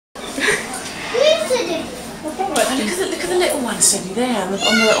the little one, Sydney, there on the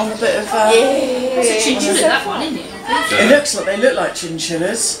bit of. Yeah. It's a chinchilla, that one, isn't it? It looks like they look like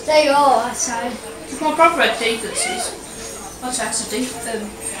chinchillas. They are, so. My brother had decencies. I'd say that's a deep.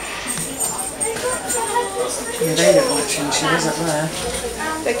 Yeah, they look like chinchillas up there.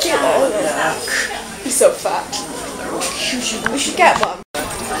 They're cute though, aren't they? He's so fat. We should get one.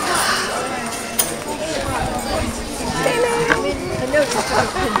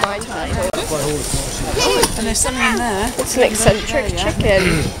 And there's something in there. It's an eccentric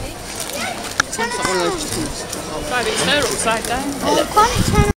chicken. Maybe it's her upside down.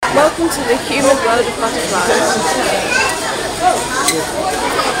 Welcome to the human world of butterflies.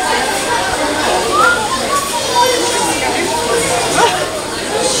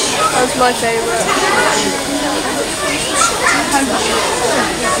 That's my favourite.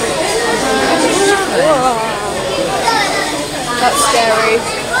 That's scary.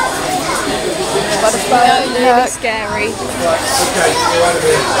 Butterfly are really scary.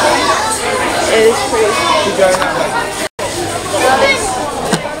 It is pretty.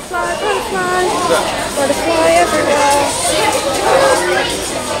 Butterfly everywhere.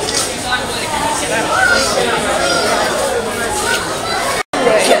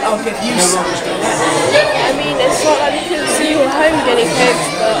 I'll give you some. I mean, it's not like you couldn't see your home guinea pigs,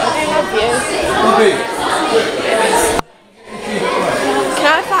 but I do love you. Can I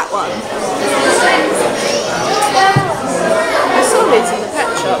have that one? I saw these in the pet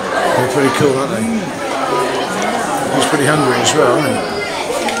shop. They're pretty cool, aren't they? He's pretty hungry as well, isn't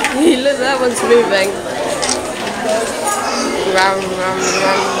he? Look, that one's moving. Ram, ram,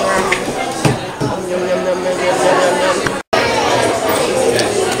 ram, ram. Yum, yum, yum, yum, yum, yum, yum.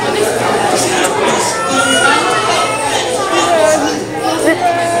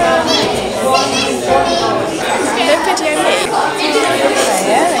 Don't video me.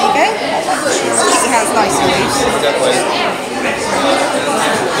 Yeah, there you go. See how it's nice and loose.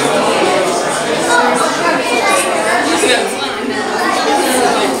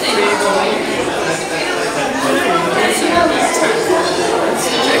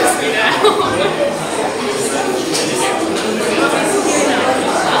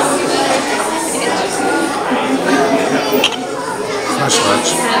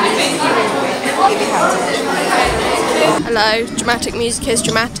 Hello, dramatic music is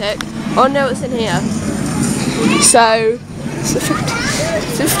dramatic. Oh no, it's in here. So, it's a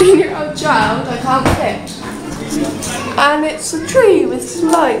 15-year-old child I can't fit. And it's a tree with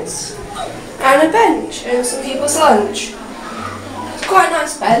some lights. And a bench and some people's lunch. It's quite a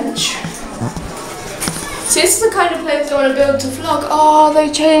nice bench. See, this is the kind of place I want to build to vlog. Oh, they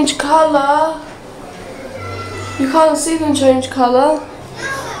change colour. You can't see them change colour.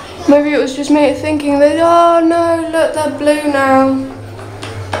 Maybe it was just me thinking that, oh no, look, they're blue now.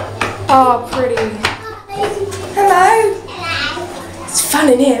 Oh, pretty. Hello. It's fun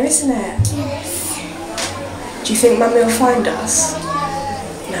in here, isn't it? Yes. Do you think Mummy will find us?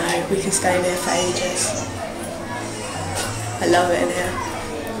 No, we can stay in here for ages. I love it in here.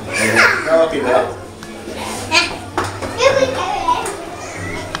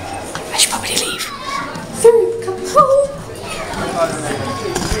 I should probably leave. Through the cup hole.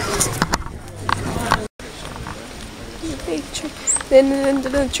 Then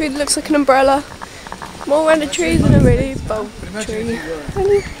the tree that looks like an umbrella. More around a tree than a really bold tree. And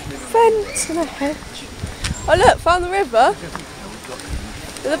a fence and a hedge. Oh look, found the river.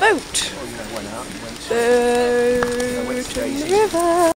 With a boat. Boat in the river.